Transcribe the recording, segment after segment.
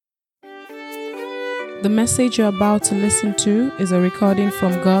The message you're about to listen to is a recording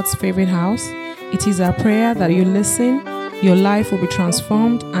from God's favorite house. It is our prayer that you listen, your life will be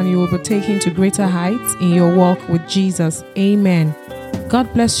transformed, and you will be taken to greater heights in your walk with Jesus. Amen.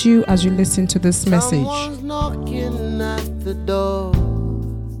 God bless you as you listen to this message. Someone's knocking at the door.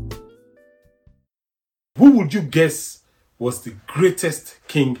 Who would you guess was the greatest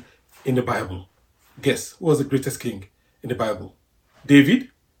king in the Bible? Guess, who was the greatest king in the Bible? David?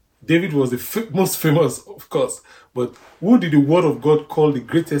 David was the most famous, of course. But who did the word of God call the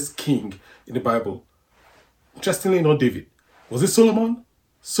greatest king in the Bible? Interestingly, not David. Was it Solomon?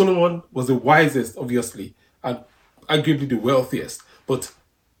 Solomon was the wisest, obviously, and arguably the wealthiest. But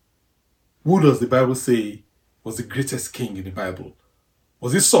who does the Bible say was the greatest king in the Bible?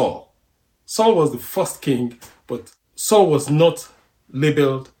 Was it Saul? Saul was the first king, but Saul was not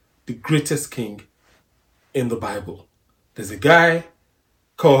labeled the greatest king in the Bible. There's a guy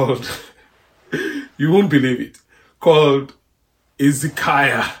called, you won't believe it, called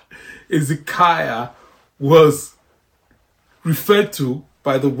Ezekiah. Ezekiah was referred to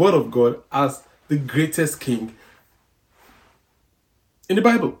by the word of God as the greatest king in the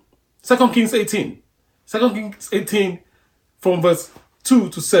Bible. 2 Kings 18. 2 Kings 18 from verse 2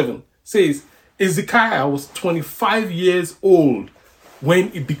 to 7 says, Ezekiah was 25 years old when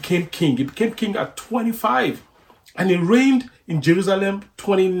he became king. He became king at 25. And he reigned in Jerusalem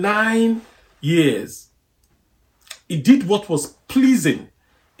 29 years. He did what was pleasing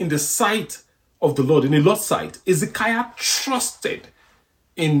in the sight of the Lord, in the Lord's sight. Ezekiah trusted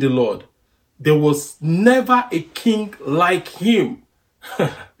in the Lord. There was never a king like him.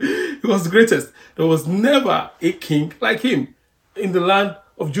 He was the greatest. There was never a king like him in the land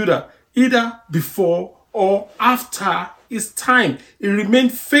of Judah, either before or after his time. He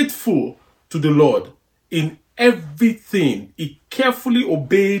remained faithful to the Lord in everything. He carefully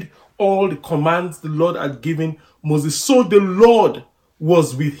obeyed all the commands the Lord had given Moses. So the Lord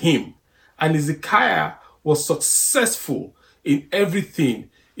was with him. And Ezekiah was successful in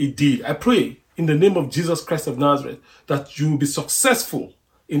everything he did. I pray in the name of Jesus Christ of Nazareth that you will be successful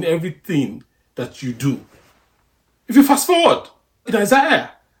in everything that you do. If you fast forward in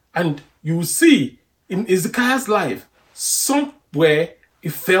Isaiah, and you will see in Ezekiah's life, somewhere he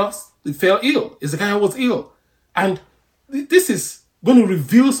fell ill. Ezekiah was ill. And this is going to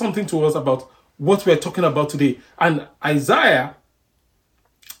reveal something to us about what we're talking about today. And Isaiah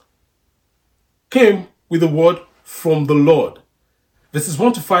came with a word from the Lord. Verses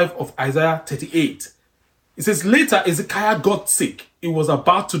 1 to 5 of Isaiah 38. It says, later Ezekiah got sick. He was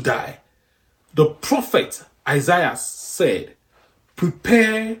about to die. The prophet Isaiah said,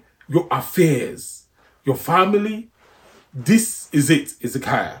 prepare your affairs, your family. This is it,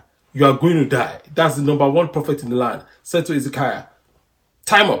 Ezekiah. You are going to die. That's the number one prophet in the land. Said to Ezekiah,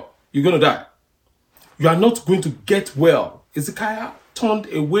 time up. You're going to die. You are not going to get well. Ezekiah turned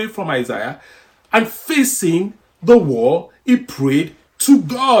away from Isaiah and facing the wall, he prayed to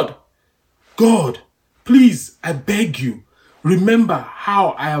God. God, please, I beg you, remember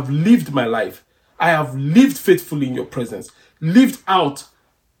how I have lived my life. I have lived faithfully in your presence, lived out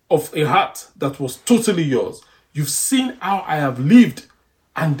of a heart that was totally yours. You've seen how I have lived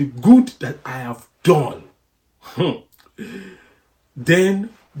and the good that I have done. Then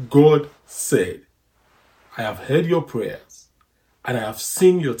God said, I have heard your prayers and I have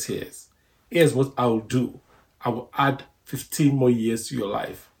seen your tears. Here's what I will do. I will add 15 more years to your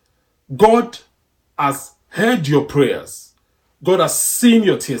life. God has heard your prayers. God has seen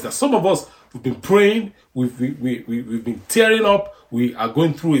your tears. Now, some of us, we've been praying, we've been tearing up, we are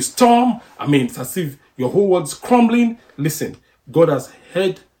going through a storm. I mean, it's as if your whole world's crumbling. Listen, God has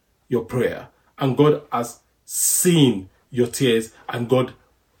heard your prayer, and God has seen your tears, and God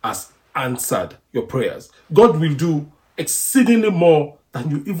has answered your prayers. God will do exceedingly more than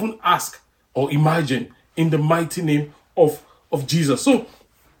you even ask or imagine in the mighty name of Jesus. So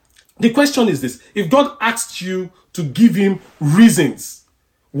the question is this: if God asked you to give him reasons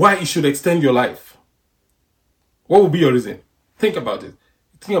why he should extend your life, what would be your reason? Think about it.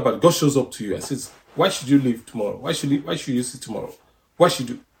 Think about it. God shows up to you and says, why should you live tomorrow? Why should you see tomorrow? Why should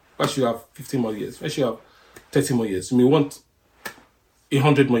you have 15 more years? Why should you have 30 more years? You may want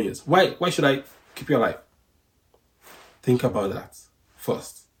 100 more years. Why should I keep you alive? Think about that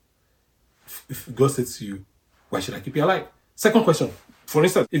first. If God says to you, why should I keep you alive? Second question, for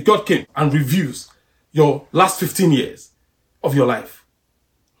instance, if God came and reviews your last 15 years of your life,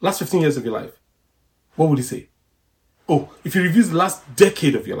 what would he say? Oh, if he reviews the last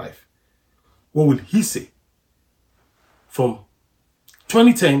decade of your life, what will he say? From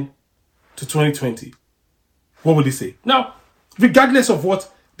 2010 to 2020, what will he say? Now, regardless of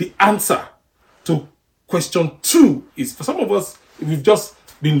what the answer to Question 2 is, for some of us, we've just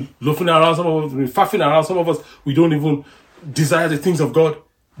been loafing around, some of us have been faffing around, some of us, we don't even desire the things of God.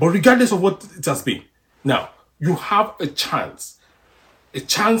 But regardless of what it has been, now, you have a chance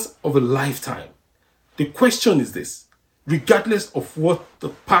of a lifetime. The question is this: regardless of what the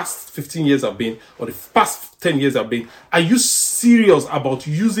past 15 years have been, or the past 10 years have been, are you serious about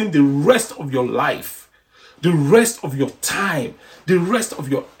using the rest of your life, the rest of your time, the rest of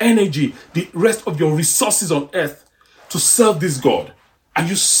your energy, the rest of your resources on earth to serve this God? Are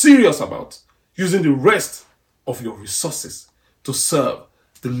you serious about using the rest of your resources to serve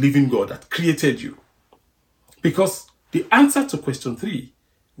the living God that created you? Because the answer to question 3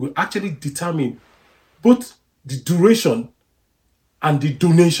 will actually determine both the duration and the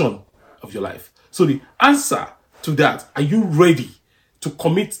donation of your life. So the answer to that, are you ready to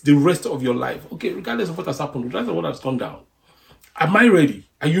commit the rest of your life? Okay, regardless of what has happened, regardless of what has gone down, am I ready?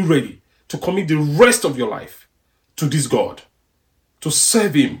 Are you ready to commit the rest of your life to this God, to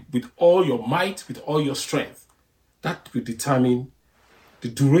serve him with all your might, with all your strength? That will determine the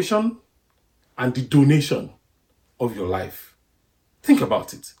duration and the donation of your life. Think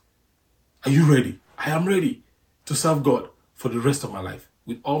about it. Are you ready? I am ready to serve God for the rest of my life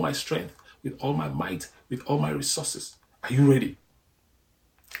with all my strength, with all my might, with all my resources. Are you ready?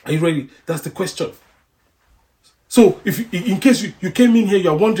 Are you ready? That's the question. So if in case you came in here,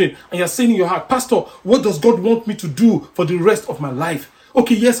 you're wondering and you're saying in your heart, Pastor, what does God want me to do for the rest of my life?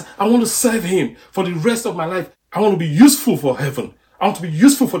 Okay, yes, I want to serve him for the rest of my life. I want to be useful for heaven. I want to be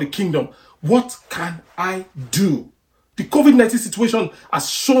useful for the kingdom. What can I do? The COVID-19 situation has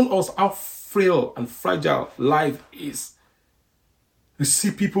shown us how frail and fragile life is. We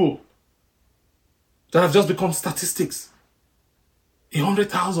see people that have just become statistics.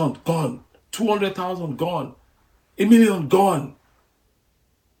 100,000 gone, 200,000 gone, 1 million gone.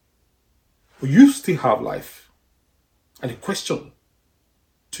 But you still have life. And the question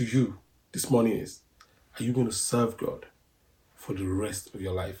to you this morning is, are you going to serve God for the rest of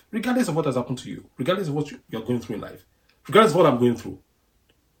your life? Regardless of what has happened to you, regardless of what you're going through in life, regardless of what I'm going through,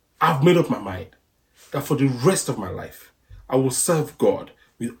 I've made up my mind that for the rest of my life, I will serve God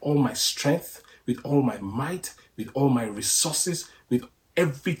with all my strength, with all my might, with all my resources, with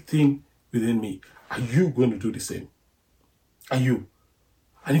everything within me. Are you going to do the same? Are you?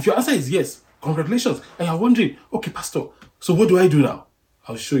 And if your answer is yes, congratulations. And you're wondering, okay, Pastor, so what do I do now?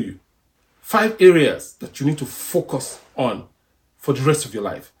 I'll show you 5 areas that you need to focus on for the rest of your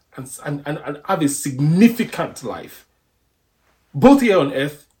life and have a significant life. Both here on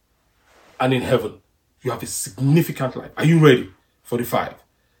earth and in heaven, you have a significant life. Are you ready for the 5?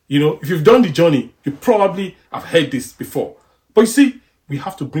 You know, if you've done the journey, you probably have heard this before. But you see, we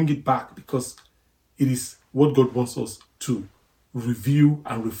have to bring it back because it is what God wants us to review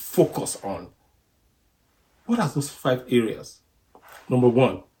and refocus on. What are those 5 areas? Number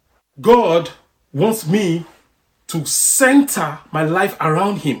 1, God wants me to center my life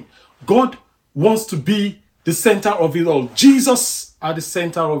around him. God wants to be the center of it all. Jesus are the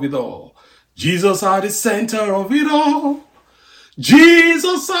center of it all. Jesus are the center of it all.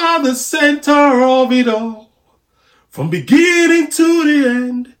 Jesus are the center of it all. From beginning to the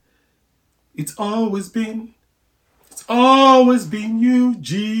end, it's always been you,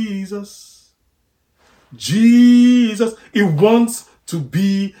 Jesus. Jesus. He wants to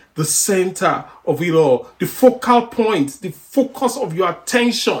be the center of it all. The focal point, the focus of your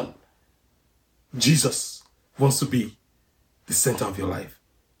attention. Jesus wants to be the center of your life.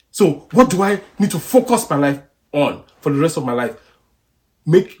 So what do I need to focus my life on for the rest of my life?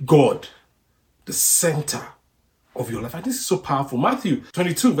 Make God the center of your life. And this is so powerful. Matthew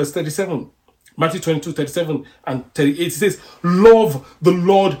 22 verse 37. Matthew 22, 37 and 38. It says, love the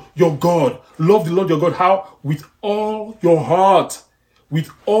Lord your God. Love the Lord your God. How? With all your heart, with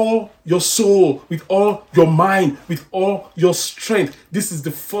all your soul, with all your mind, with all your strength. This is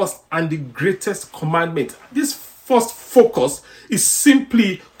the first and the greatest commandment. This first focus is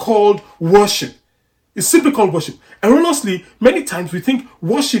simply called worship. It's simply called worship. Erroneously, many times we think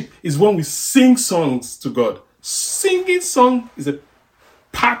worship is when we sing songs to God. Singing song is a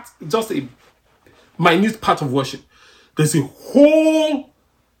part, just a minute part of worship. There's a whole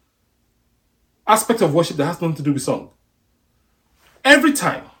aspect of worship that has nothing to do with song. Every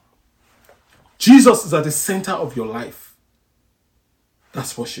time Jesus is at the center of your life,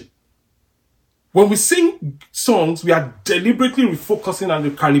 that's worship. When we sing songs, we are deliberately refocusing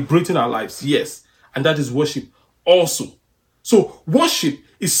and recalibrating our lives. Yes. And that is worship also. So worship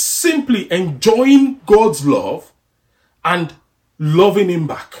is simply enjoying God's love and loving him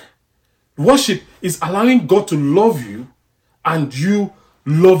back. Worship is allowing God to love you and you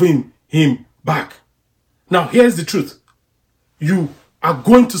loving him back. Now, here's the truth. You are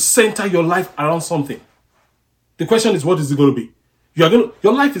going to center your life around something. The question is, what is it going to be?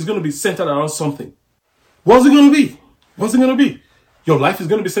 Your life is going to be centered around something. What's it going to be? What's it going to be? Your life is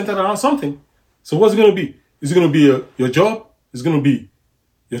going to be centered around something. So what's it going to be? Is it going to be your job? Is it going to be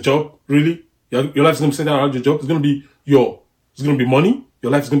your job? Really? Your life is going to be centered around your job? It's going to be money?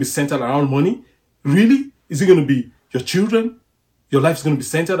 Your life is going to be centered around money? Really? Is it going to be your children? Your life is going to be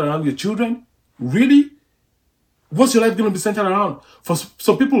centered around your children? Really? What's your life going to be centered around? For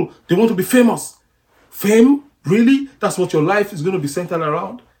some people, they want to be famous. Fame? Really? That's what your life is going to be centered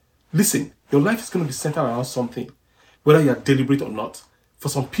around? Listen, your life is going to be centered around something, whether you are deliberate or not. For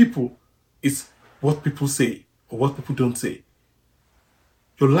some people, it's what people say or what people don't say.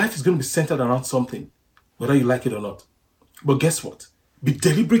 Your life is going to be centered around something, whether you like it or not. But guess what? Be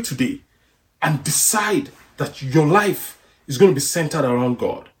deliberate today and decide that your life is going to be centered around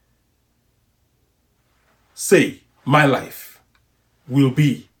God. Say, my life will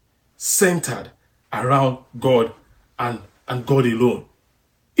be centered around God and God alone.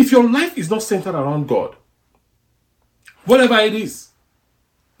 If your life is not centered around God, whatever it is,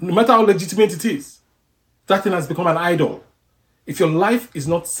 no matter how legitimate it is, that thing has become an idol. If your life is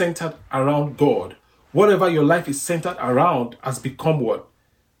not centered around God, whatever your life is centered around has become what?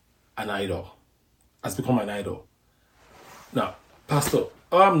 An idol. Has become an idol. Now, Pastor,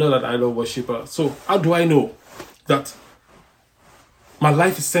 I'm not an idol worshiper. So how do I know that my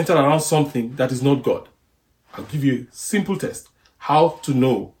life is centered around something that is not God? I'll give you a simple test. How to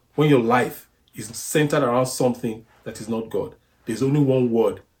know when your life is centered around something that is not God. There's only one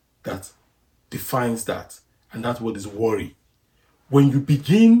word that defines that, and that word is worry. When you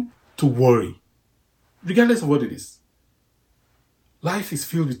begin to worry, regardless of what it is, life is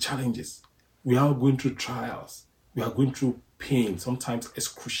filled with challenges. We are going through trials. We are going through pain, sometimes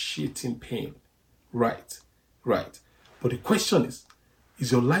excruciating pain. Right. But the question is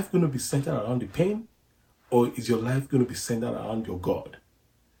your life going to be centered around the pain, or is your life going to be centered around your God?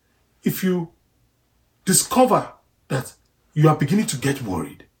 If you discover that you are beginning to get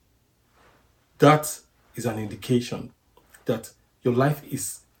worried, that is an indication that your life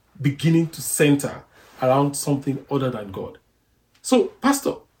is beginning to center around something other than God. So,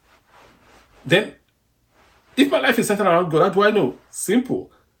 Pastor, then if my life is centered around God, how do I know?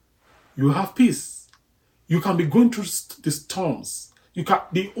 Simple. You have peace. You can be going through the storms.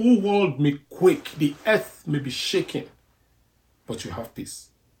 The whole world may quake. The earth may be shaking. But you have peace.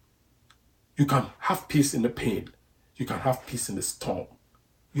 You can have peace in the pain. You can have peace in the storm.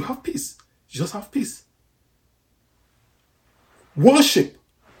 You have peace. You just have peace. Worship.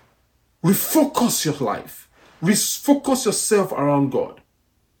 Refocus your life. Refocus yourself around God.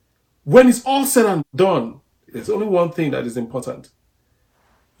 When it's all said and done, there's only one thing that is important.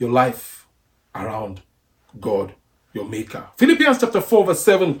 Your life around God, your maker. Philippians chapter 4 verse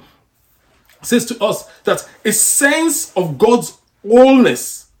 7 says to us that a sense of God's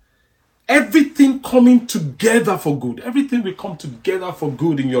wholeness, everything coming together for good, everything will come together for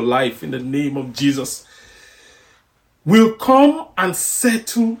good in your life in the name of Jesus, will come and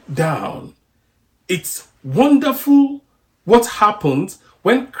settle down. It's wonderful what happens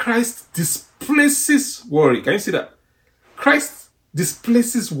when Christ displaces worry. Can you see that? Christ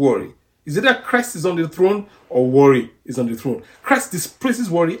displaces worry. Is it that Christ is on the throne or worry is on the throne? Christ displaces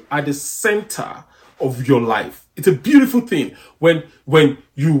worry at the center of your life. It's a beautiful thing when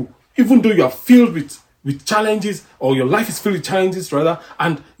you, even though you are filled with challenges, or your life is filled with challenges rather,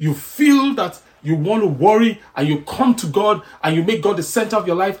 and you feel that you want to worry and you come to God and you make God the center of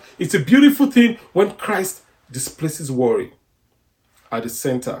your life. It's a beautiful thing when Christ displaces worry at the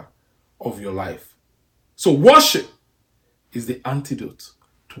center of your life. So worship is the antidote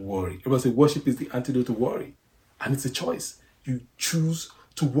to worry. Everybody say worship is the antidote to worry. And it's a choice. You choose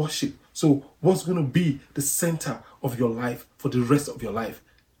to worship. So what's going to be the center of your life for the rest of your life?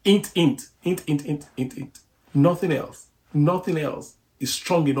 Int. Nothing else is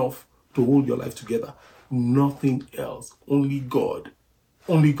strong enough to hold your life together. Nothing else. Only God.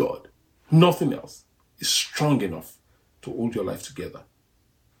 Only God. Nothing else is strong enough to hold your life together.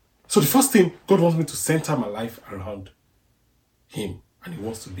 So the first thing, God wants me to center my life around Him. And He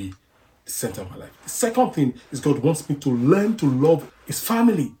wants to be the center of my life. The second thing is God wants me to learn to love His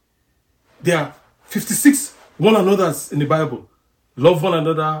family. There are 56 one another's in the Bible. Love one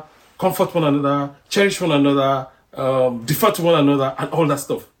another, comfort one another, cherish one another, defer to one another, and all that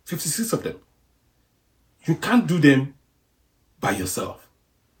stuff. 56 of them. You can't do them by yourself.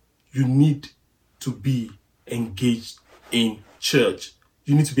 You need to be engaged in church.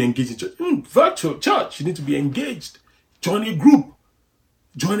 You need to be engaged in church. Even virtual church, you need to be engaged. Join a group.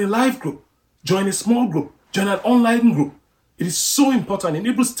 Join a live group. Join a small group. Join an online group. It is so important. In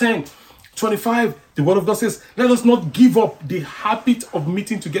Hebrews 10:25, the word of God says, let us not give up the habit of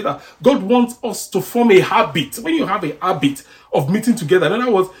meeting together. God wants us to form a habit. When you have a habit of meeting together, in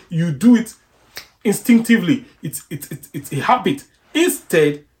other words, you do it instinctively. It's a habit.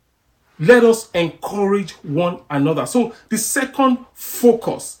 Instead, let us encourage one another. So the second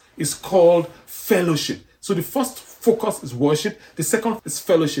focus is called fellowship. So the first focus is worship. The second is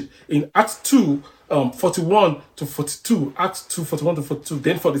fellowship. In Acts 2, 41 to 42, Acts 2, 41 to 42,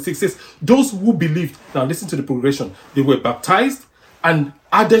 then 46 says, those who believed, now listen to the progression, they were baptized and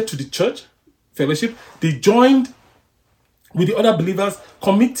added to the church, fellowship. They joined with the other believers,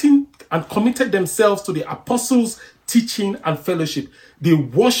 committed themselves to the apostles' teaching and fellowship. They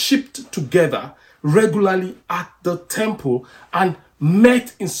worshipped together regularly at the temple and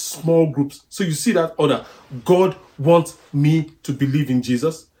met in small groups. So you see that order. God wants me to believe in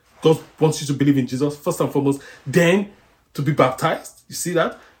Jesus. God wants you to believe in Jesus first and foremost. Then to be baptized. You see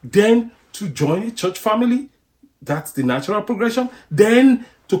that? Then to join a church family. That's the natural progression. Then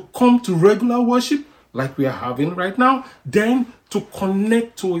to come to regular worship like we are having right now. Then to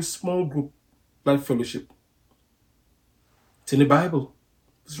connect to a small group like fellowship. It's in the Bible.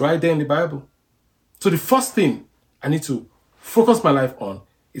 It's right there in the Bible. So the first thing I need to focus my life on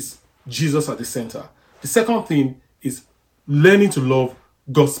is Jesus at the center. The second thing is learning to love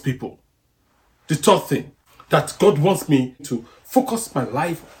God's people. The third thing that God wants me to focus my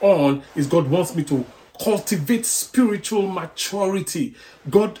life on is God wants me to cultivate spiritual maturity.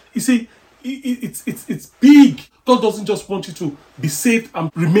 God, you see, it's big. God doesn't just want you to be saved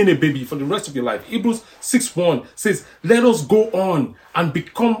and remain a baby for the rest of your life. Hebrews 6:1 says, let us go on and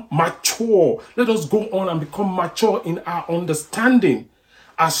become mature. Let us go on and become mature in our understanding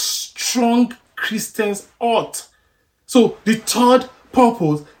as strong Christians ought. So the third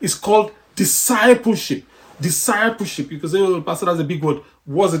purpose is called discipleship. Discipleship. You can say, oh, Pastor, that's a big word.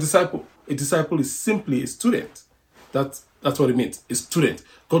 What's a disciple? A disciple is simply a student. That's what it means. A student.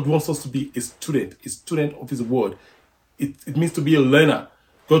 God wants us to be a student of His word. It means to be a learner.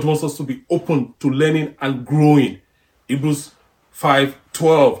 God wants us to be open to learning and growing. Hebrews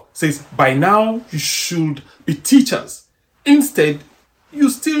 5:12 says, by now you should be teachers. Instead, you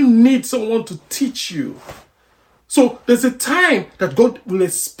still need someone to teach you. So there's a time that God will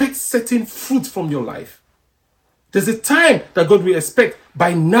expect certain fruit from your life. There's a time that God will expect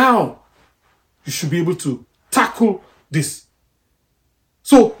by now you should be able to tackle this.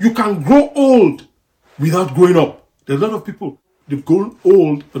 So you can grow old without growing up. There are a lot of people, they've grown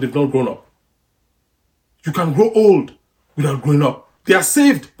old, but they've not grown up. You can grow old without growing up. They are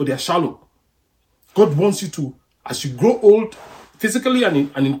saved, but they are shallow. God wants you to, as you grow old, physically and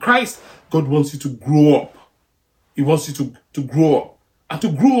in Christ, God wants you to grow up. He wants you to grow up. And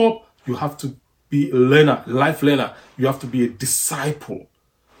to grow up, you have to be a learner, a life learner. You have to be a disciple.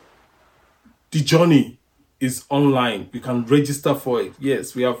 The journey is online. You can register for it.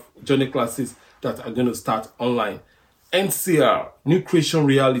 Yes, we have journey classes that are going to start online. NCR, New Creation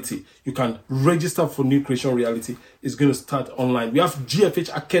Reality. You can register for New Creation Reality. It's going to start online. We have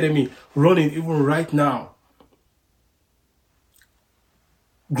GFH Academy running even right now.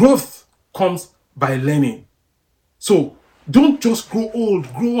 Growth comes by learning. So don't just grow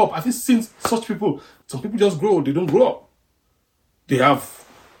old, grow up. I've seen such people. Some people just grow old, they don't grow up. They have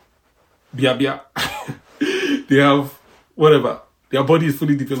bia. They have whatever. Their body is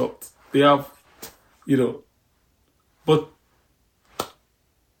fully developed. They have, but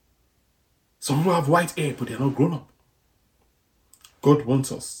some people have white hair, but they're not grown up. God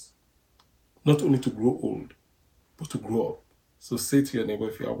wants us not only to grow old, but to grow up. So say to your neighbor,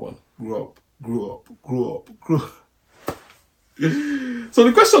 if you have one, grow up, grow up, grow up, grow up. So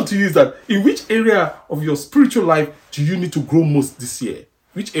the question to you is that, in which area of your spiritual life do you need to grow most this year?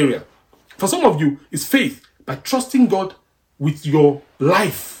 Which area? For some of you, it's faith, by trusting God with your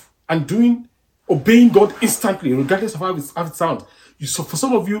life and obeying God instantly, regardless of how it sounds. So for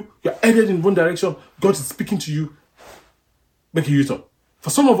some of you, you're headed in one direction, God is speaking to you, make a U-turn. For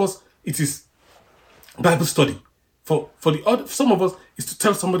some of us, it is Bible study. For some of us, it's to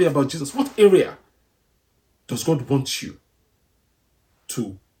tell somebody about Jesus. What area does God want you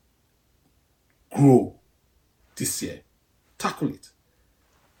to grow this year? Tackle it.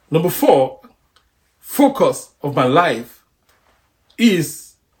 Number 4, focus of my life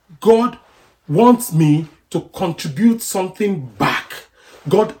is God wants me to contribute something back.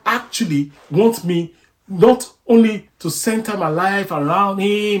 God actually wants me not only to center my life around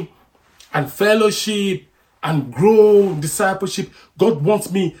Him and fellowship and grow in discipleship. God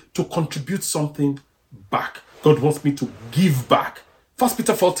wants me to contribute something back. God wants me to give back. 1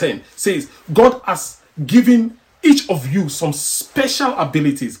 Peter 4:10 says, God has given each of you some special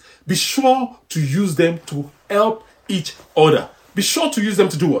abilities. Be sure to use them to help each other. Be sure to use them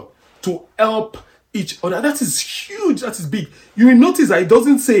to do what? To help each other. That is huge. That is big. You will notice that it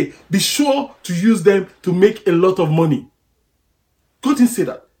doesn't say, be sure to use them to make a lot of money. God didn't say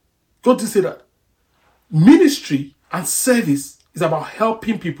that. God didn't say that. Ministry and service is about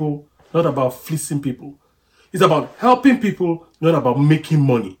helping people, not about fleecing people. It's about helping people, not about making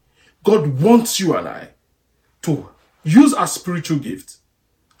money. God wants you and I to use our spiritual gifts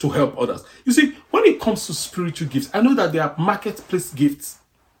to help others. You see, when it comes to spiritual gifts, I know that there are marketplace gifts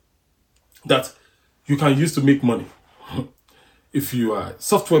that you can use to make money. If you are a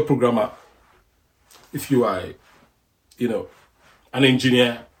software programmer, if you are, an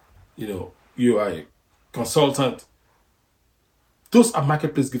engineer, you are a consultant, those are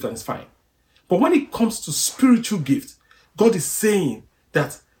marketplace gifts and it's fine. But when it comes to spiritual gifts, God is saying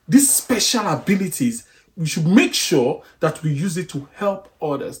that these special abilities, we should make sure that we use it to help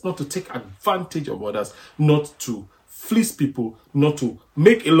others, not to take advantage of others, not to fleece people, not to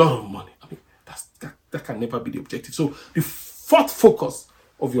make a lot of money. I mean, that can never be the objective. So the fourth focus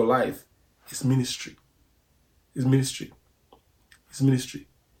of your life is ministry. Is ministry. Is ministry.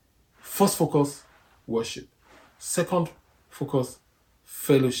 First focus, worship. Second focus,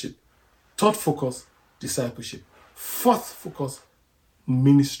 fellowship. Third focus, discipleship. Fourth focus,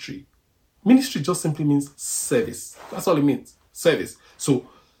 ministry. Ministry just simply means service. That's all it means. Service. So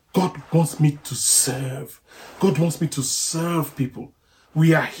God wants me to serve. God wants me to serve people.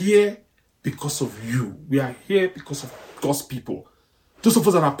 We are here because of you. We are here because of God's people. Those of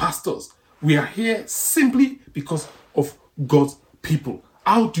us that are pastors, we are here simply because of God's people.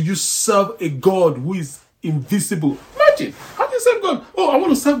 How do you serve a God who is invisible? Imagine, how do you serve God? Oh, I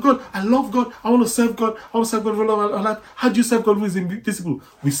want to serve God. I love God. I want to serve God. I want to serve God for all my life. How do you serve God who is invisible?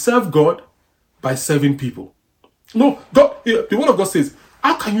 We serve God by serving people. No, God, the word of God says,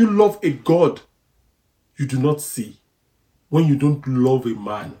 how can you love a God you do not see when you don't love a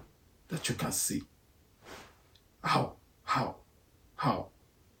man that you can see? How?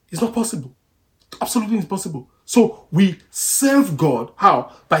 It's not possible. Absolutely impossible. So we serve God.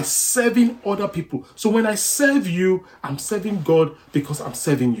 How? By serving other people. So when I serve you, I'm serving God because I'm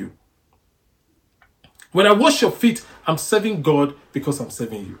serving you. When I wash your feet, I'm serving God because I'm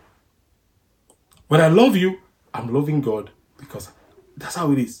serving you. When I love you, I'm loving God because that's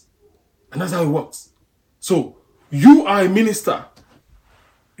how it is. And that's how it works. So you are a minister.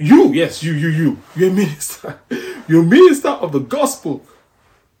 Yes, you. You're a minister. You're a minister of the gospel.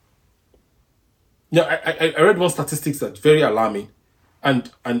 Yeah, I read one statistics that's very alarming,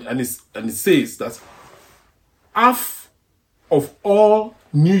 and it says that half of all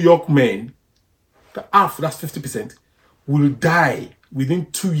New York men, that's 50%, will die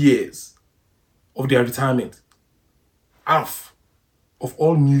within 2 years of their retirement. Half of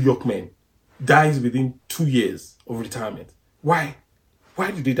all New York men dies within 2 years of retirement. Why?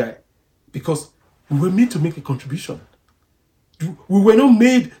 Why did they die? Because we were made to make a contribution. We were not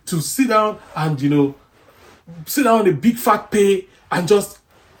made to sit down and, sit down on a big fat pay and just,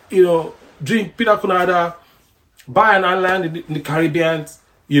 drink pina colada, buy an island in the Caribbean,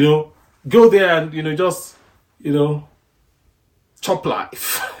 go there and, just, chop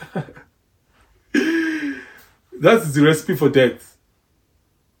life. That's the recipe for death.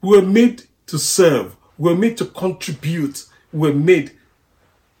 We were made to serve. We were made to contribute. We were made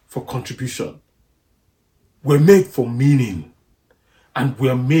for contribution. We're made for meaning. And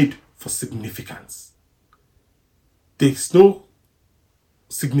we're made for significance. There's no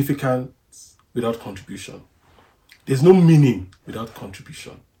significance without contribution. There's no meaning without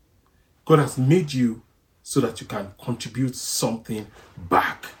contribution. God has made you so that you can contribute something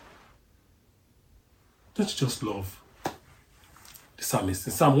back. Don't you just love the psalmist?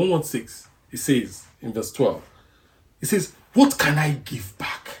 In Psalm 116, it says, in verse 12, it says, what can I give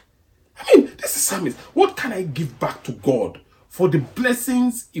back? I mean, this is psalmist. What can I give back to God for the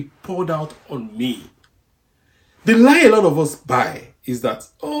blessings he poured out on me? The lie a lot of us buy is that,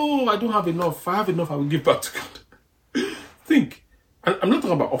 I don't have enough. If I have enough, I will give back to God. Think. And I'm not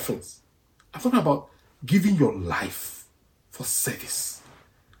talking about offense. I'm talking about giving your life for service.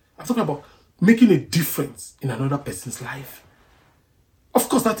 I'm talking about making a difference in another person's life. Of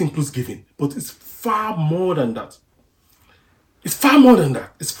course, that includes giving, but it's far more than that. It's far more than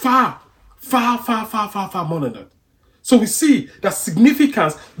that. It's far more than that. So we see that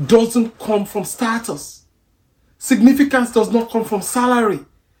significance doesn't come from status. Significance does not come from salary.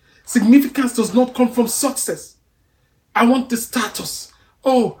 Significance does not come from success. I want this status.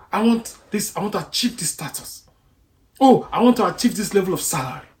 I want this. I want to achieve this status. I want to achieve this level of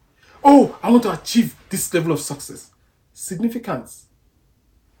salary. Oh, I want to achieve this level of success. Significance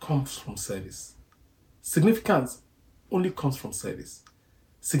comes from service. Significance only comes from service.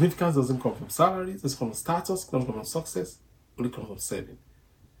 Significance doesn't come from salaries, doesn't come from status, doesn't come from success, only comes from serving.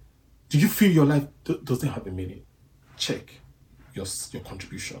 Do you feel your life doesn't have a meaning? Check your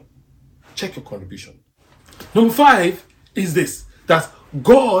contribution. Check your contribution. Number 5 is this, that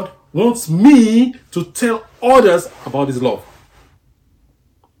God wants me to tell others about his love.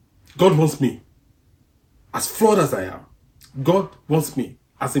 God wants me, as flawed as I am, God wants me,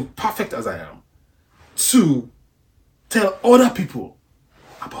 as imperfect as I am, to tell other people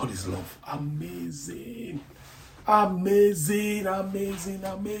about his love. Amazing. Amazing, amazing,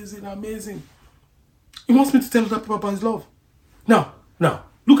 amazing, amazing. He wants me to tell other people about his love. Now,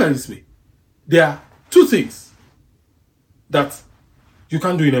 look at it this way. There are 2 things that you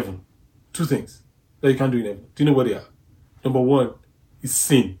can't do in heaven. 2 things that you can't do in heaven. Do you know what they are? Number 1 is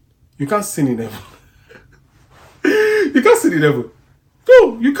sin. You can't sin in heaven. You can't sin in heaven.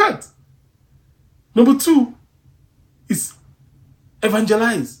 No, you can't. Number 2 is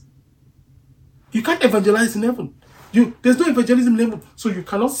evangelize. You can't evangelize in heaven. There's no evangelism in heaven. So you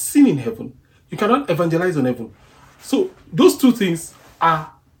cannot sin in heaven. You cannot evangelize on heaven. So those 2 things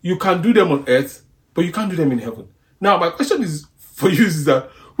are, you can do them on earth, but you can't do them in heaven. Now, my question is for you is that,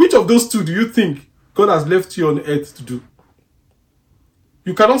 which of those 2 do you think God has left you on earth to do?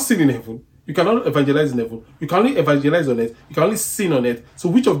 You cannot sin in heaven. You cannot evangelize in heaven. You can only evangelize on earth. You can only sin on earth. So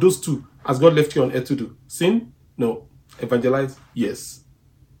which of those 2 has God left you on earth to do? Sin? No. Evangelize? Yes.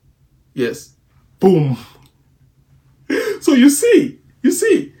 Yes. Boom. So you see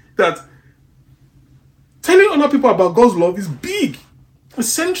that telling other people about God's love is big. It's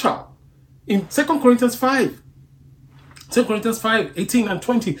central. In 2 Corinthians 5, 2 Corinthians 5, 18 and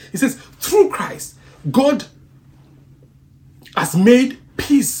 20, it says, through Christ, God has made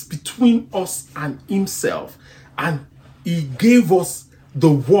peace between us and himself, and he gave us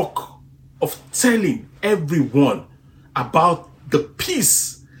the work of telling everyone about the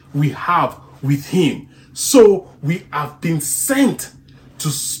peace we have with him. So we have been sent to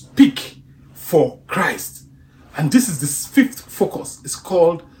speak for Christ. And this is the 5th focus. It's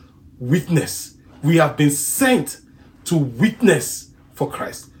called witness. We have been sent to witness for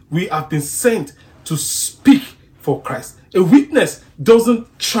Christ. We have been sent to speak for Christ. A witness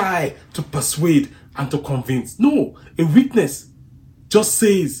doesn't try to persuade and to convince. No, a witness just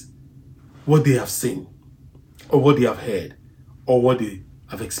says what they have seen, or what they have heard, or what they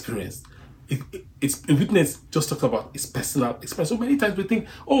have experienced. It's a witness just talks about its personal experience. So many times we think,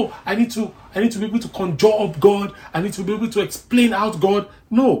 oh, I need to be able to conjure up God. I need to be able to explain out God.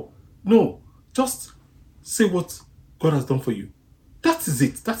 No. Just say what God has done for you. That is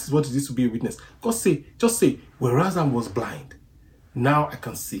it. That is what it is to be a witness. Just say, whereas I was blind, now I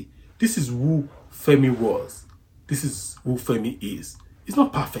can see. This is who Femi was. This is who Femi is. It's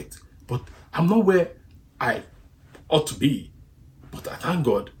not perfect, but I'm not where I ought to be. But I thank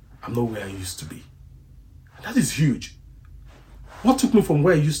God I'm not where I used to be. And that is huge. What took me from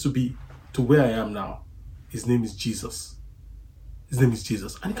where I used to be to where I am now? His name is Jesus. His name is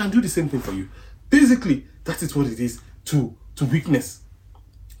Jesus. And he can do the same thing for you. Basically, that is what it is to witness.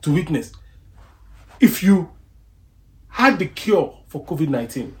 To witness. If you had the cure for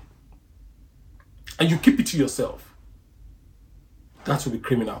COVID-19 and you keep it to yourself, that will be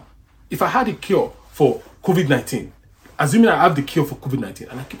criminal. If I had a cure for COVID-19, assuming I have the cure for COVID-19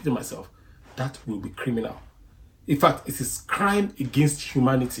 and I keep it to myself, that will be criminal. In fact, it is crime against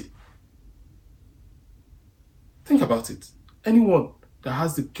humanity. Think about it. Anyone that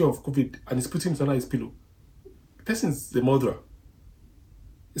has the cure of COVID and is putting it under his pillow, the person is the murderer.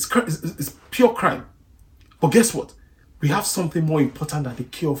 It's pure crime. But guess what? We have something more important than the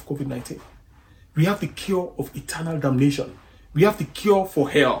cure of COVID-19. We have the cure of eternal damnation. We have the cure for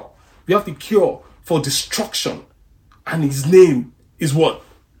hell. We have the cure for destruction. And his name is what?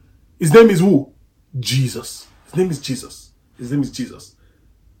 His name is who? Jesus. His name is Jesus. His name is Jesus.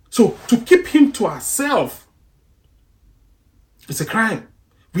 So to keep him to ourselves, it's a crime.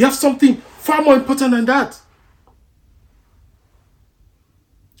 We have something far more important than that.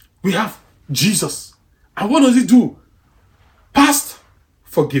 We have Jesus. And what does he do? Past,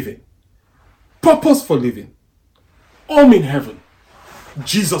 forgiving. Purpose for living. Home in heaven.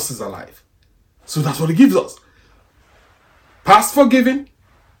 Jesus is alive. So that's what he gives us. Past forgiving.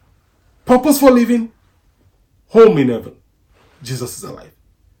 Purpose for living. Home in heaven. Jesus is alive.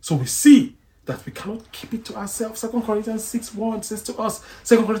 So we see that we cannot keep it to ourselves. 2 Corinthians 6:1 says to us,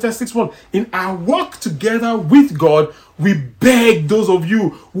 2 Corinthians 6:1, in our work together with God, we beg those of you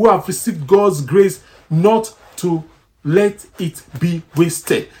who have received God's grace not to let it be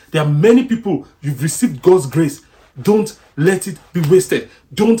wasted. There are many people, you've received God's grace. Don't let it be wasted.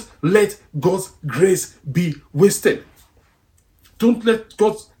 Don't let God's grace be wasted. Don't let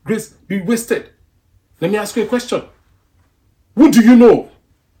God's grace be wasted. Let me ask you a question. Who do you know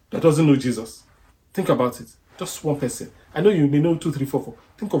that doesn't know Jesus? Think about it. Just one person. I know you may know 2, 3, 4, 4.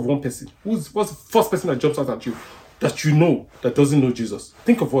 Think of one person. What's the first person that jumps out at you that you know that doesn't know Jesus?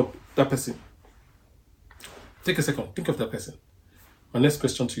 Think of that person. Take a second. Think of that person. My next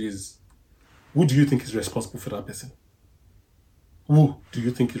question to you is, who do you think is responsible for that person? Who do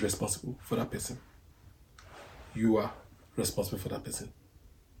you think is responsible for that person? You are responsible for that person.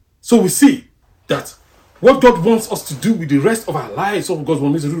 So we see that what God wants us to do with the rest of our lives, what God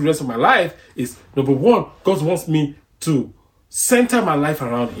wants me to do with the rest of my life is, number one, God wants me to center my life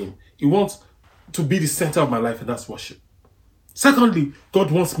around Him. He wants to be the center of my life, and that's worship. Secondly,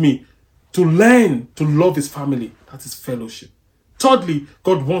 God wants me to learn to love His family, that is fellowship. Thirdly,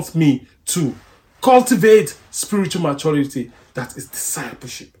 God wants me to cultivate spiritual maturity, that is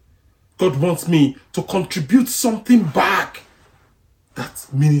discipleship. God wants me to contribute something back,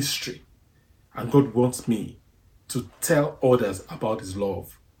 that's ministry. And God wants me to tell others about His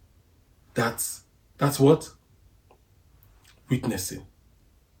love. That's what? Witnessing.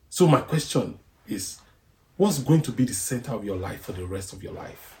 So my question is, what's going to be the center of your life for the rest of your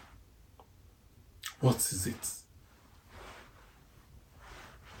life? What is it?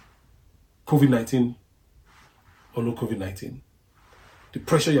 COVID-19 or no COVID-19? The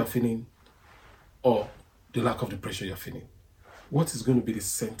pressure you're feeling or the lack of the pressure you're feeling? What is going to be the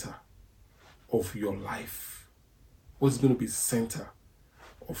center of your life? What's going to be the center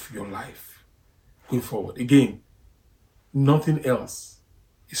of your life going forward? Again, nothing else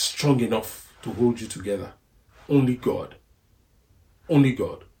is strong enough to hold you together. Only God. Only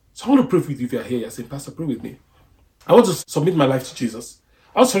God. So I want to pray with you if you're here. You're saying, Pastor, pray with me. I want to submit my life to Jesus.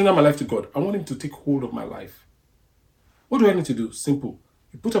 I want to surrender my life to God. I want Him to take hold of my life. What do I need to do? Simple.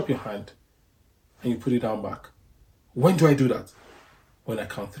 You put up your hand and you put it down back. When do I do that? When I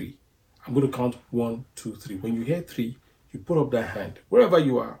count 3. I'm going to count 1, 2, 3. When you hear 3, you put up that hand. Wherever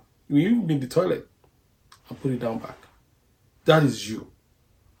you are. You even in the toilet. And put it down back. That is you.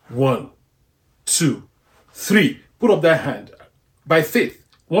 1, 2, 3. Put up that hand. By faith.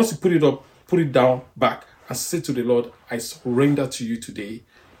 Once you put it up, put it down back. And say to the Lord, I surrender to you today.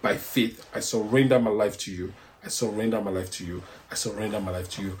 By faith, I surrender my life to you. I surrender my life to you. I surrender my life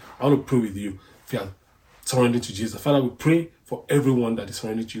to you. I want to pray with you if you are surrendering to Jesus. Father, we pray for everyone that is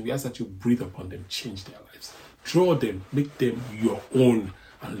surrendering to you. We ask that you breathe upon them, change their lives. Draw them, make them your own,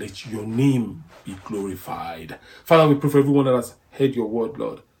 and let your name be glorified. Father, we pray for everyone that has heard your word,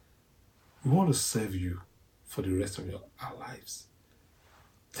 Lord. We want to serve you for the rest of our lives.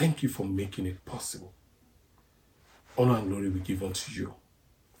 Thank you for making it possible. Honor and glory we give unto you.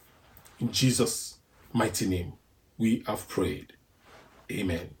 In Jesus' mighty name, we have prayed.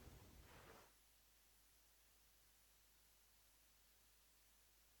 Amen.